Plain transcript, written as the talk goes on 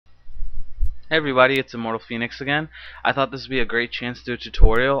Hey everybody, it's Immortal Phoenix again. I thought this would be a great chance to do a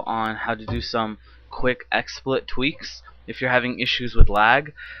tutorial on how to do some quick XSplit tweaks if you're having issues with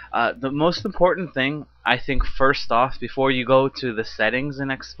lag. The most important thing, I think, first off, before you go to the settings in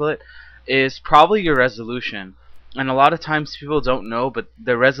XSplit, is probably your resolution. And a lot of times people don't know, but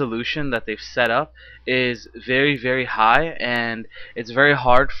the resolution that they've set up is very, very high, and it's very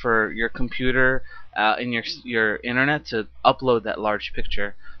hard for your computer and your internet to upload that large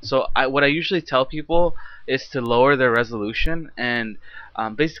picture. So what I usually tell people is to lower their resolution, and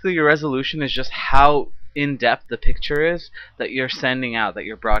basically your resolution is just how in depth the picture is that you're sending out, that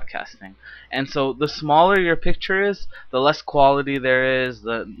you're broadcasting. And so the smaller your picture is, the less quality there is,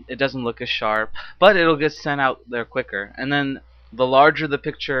 it doesn't look as sharp, but it'll get sent out there quicker. And then the larger the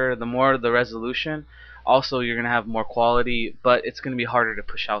picture, the more the resolution, also you're going to have more quality, but it's going to be harder to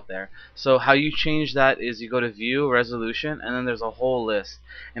push out there. So how you change that is you go to view, resolution, and then there's a whole list.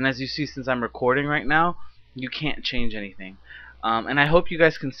 And as you see, since I'm recording right now, you can't change anything. And I hope you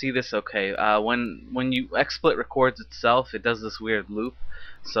guys can see this okay. When you XSplit records itself, it does this weird loop,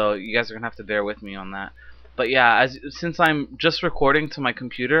 so you guys are gonna have to bear with me on that. But yeah, since I'm just recording to my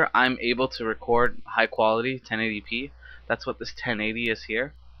computer, I'm able to record high quality 1080p. That's what this 1080 is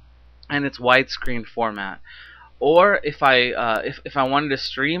here, and it's widescreen format. Or if I wanted to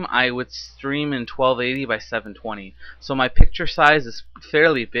stream, I would stream in 1280 by 720. So my picture size is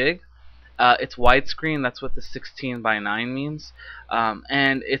fairly big. It's widescreen. That's what the 16 by 9 means,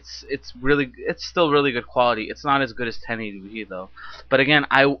 and it's still really good quality. It's not as good as 1080p though. But again,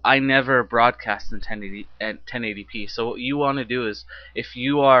 I never broadcast in 1080p. So what you want to do is, if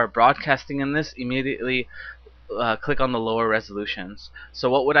you are broadcasting in this, immediately click on the lower resolutions. So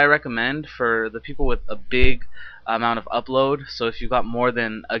what would I recommend for the people with a big amount of upload? So if you've got more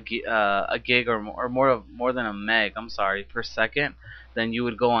than a gig or more than a meg, I'm sorry, per second, then you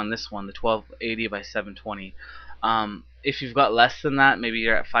would go on this one, the 1280 by 720. If you've got less than that, maybe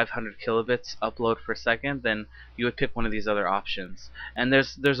you're at 500 kilobits upload per second, then you would pick one of these other options. And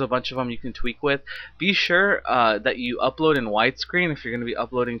there's a bunch of them you can tweak with. Be sure that you upload in widescreen if you're going to be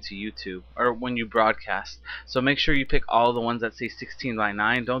uploading to YouTube or when you broadcast. So make sure you pick all the ones that say 16 by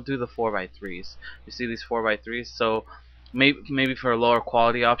 9. Don't do the 4 by 3s. You see these 4 by 3s? So maybe for a lower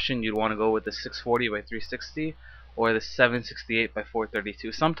quality option, you'd want to go with the 640 by 360 or the 768 by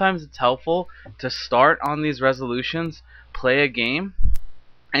 432. Sometimes it's helpful to start on these resolutions, play a game,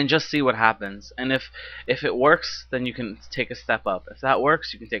 and just see what happens. And if it works, then you can take a step up. If that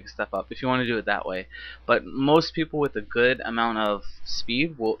works, you can take a step up if you want to do it that way. But most people with a good amount of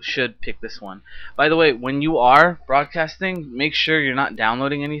speed should pick this one. By the way, when you are broadcasting, make sure you're not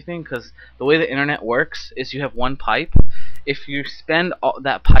downloading anything, because the way the internet works is you have one pipe. If you spend all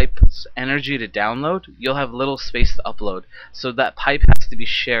that pipe's energy to download, you'll have little space to upload. So that pipe has to be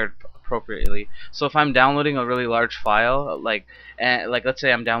shared appropriately. So if I'm downloading a really large file, like let's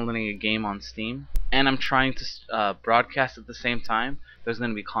say I'm downloading a game on Steam and I'm trying to broadcast at the same time, there's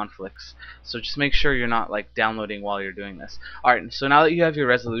going to be conflicts. So just make sure you're not like downloading while you're doing this. Alright, so now that you have your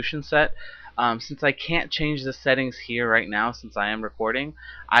resolution set, since I can't change the settings here right now since I am recording,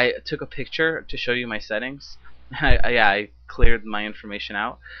 I took a picture to show you my settings. I cleared my information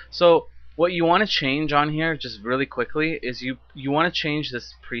out. So what you want to change on here, just really quickly, is you want to change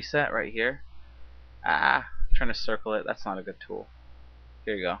this preset right here. I'm trying to circle it. That's not a good tool.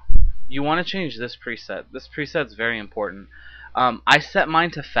 Here you go. You want to change this preset. This preset is very important. I set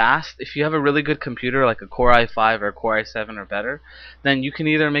mine to fast. If you have a really good computer like a Core i5 or a Core i7 or better, then you can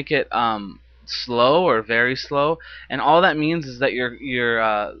either make it slow or very slow. And all that means is that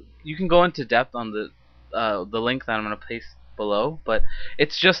you can go into depth on the link that I'm going to paste below, but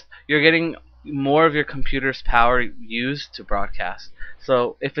it's just you're getting more of your computer's power used to broadcast.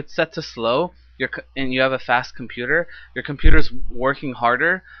 So if it's set to slow and you have a fast computer, your computer's working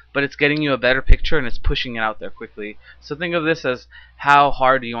harder, but it's getting you a better picture and it's pushing it out there quickly. So think of this as how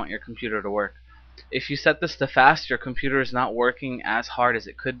hard do you want your computer to work. If you set this to fast, your computer is not working as hard as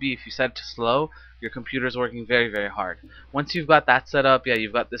it could be. If you set it to slow, your computer is working very, very hard. Once you've got that set up, yeah,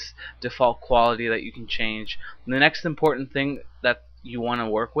 you've got this default quality that you can change. And the next important thing that you want to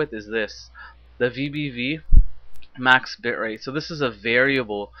work with is this, the VBV max bitrate. So this is a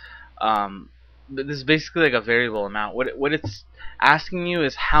variable. This is basically like a variable amount. What it's asking you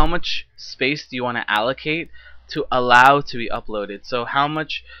is how much space do you want to allocate to allow to be uploaded. So how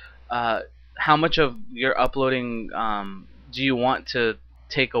much of your uploading do you want to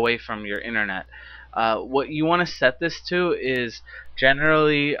take away from your internet? What you want to set this to is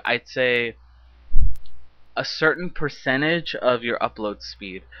generally, I'd say, a certain percentage of your upload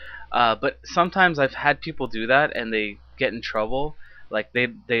speed. But sometimes I've had people do that and they get in trouble Like they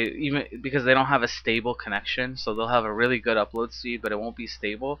even because they don't have a stable connection, so they'll have a really good upload speed, but it won't be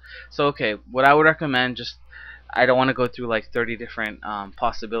stable. So okay, what I would recommend, just I don't want to go through like 30 different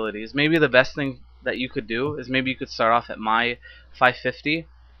possibilities. Maybe the best thing that you could do is maybe you could start off at my 550,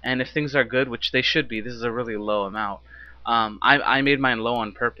 and if things are good, which they should be, this is a really low amount. I made mine low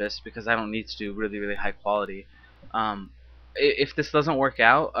on purpose because I don't need to do really high quality. Um, if this doesn't work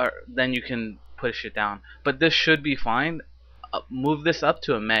out, then you can push it down. But this should be fine. Move this up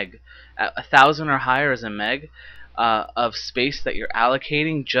to a meg. 1,000 or higher is a meg of space that you're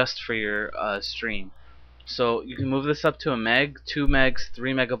allocating just for your stream. So you can move this up to a meg, 2 megs,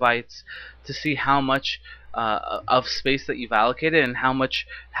 3 megabytes to see how much of space that you've allocated and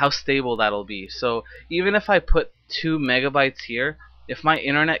how stable that'll be. So even if I put 2 megabytes here, if my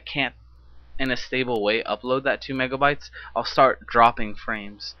internet can't in a stable way upload that 2 megabytes, I'll start dropping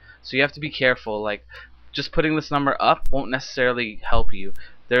frames. So you have to be careful. Like, just putting this number up won't necessarily help you.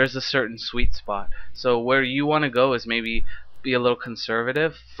 There is a certain sweet spot. So where you want to go is maybe be a little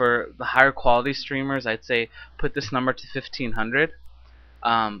conservative. For the higher quality streamers, I'd say put this number to 1500.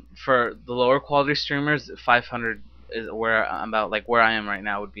 For the lower quality streamers, 500 is where I'm about, like where I am right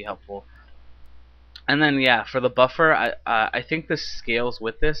now, would be helpful. And then yeah, for the buffer, I think this scales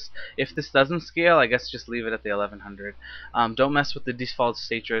with this. If this doesn't scale, I guess just leave it at the 1100. Don't mess with the default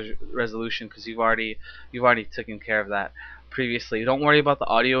state resolution because you've already taken care of that previously. Don't worry about the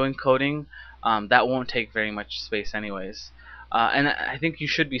audio encoding. That won't take very much space anyways. And I think you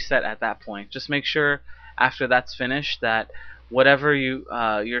should be set at that point. Just make sure after that's finished that whatever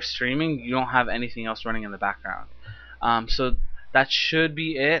you're streaming, you don't have anything else running in the background. So that should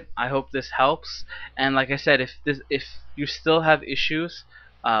be it. I hope this helps. And like I said, if you still have issues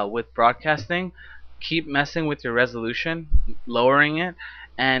with broadcasting, keep messing with your resolution, lowering it.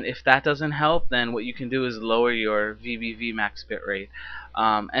 And if that doesn't help, then what you can do is lower your VBV max bitrate.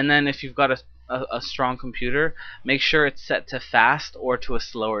 And then if you've got a strong computer, make sure it's set to fast or to a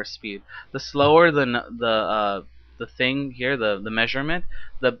slower speed. The slower the thing here, the measurement,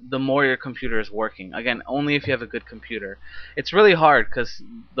 the more your computer is working. Again, only if you have a good computer. It's really hard because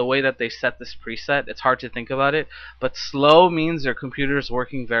the way that they set this preset, it's hard to think about it. But slow means your computer is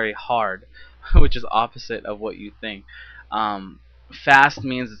working very hard, which is opposite of what you think. Fast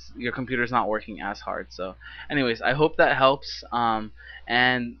means your computer is not working as hard. So, anyways, I hope that helps.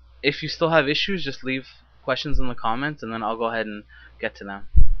 And if you still have issues, just leave questions in the comments, and then I'll go ahead and get to them.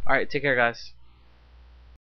 All right, take care, guys.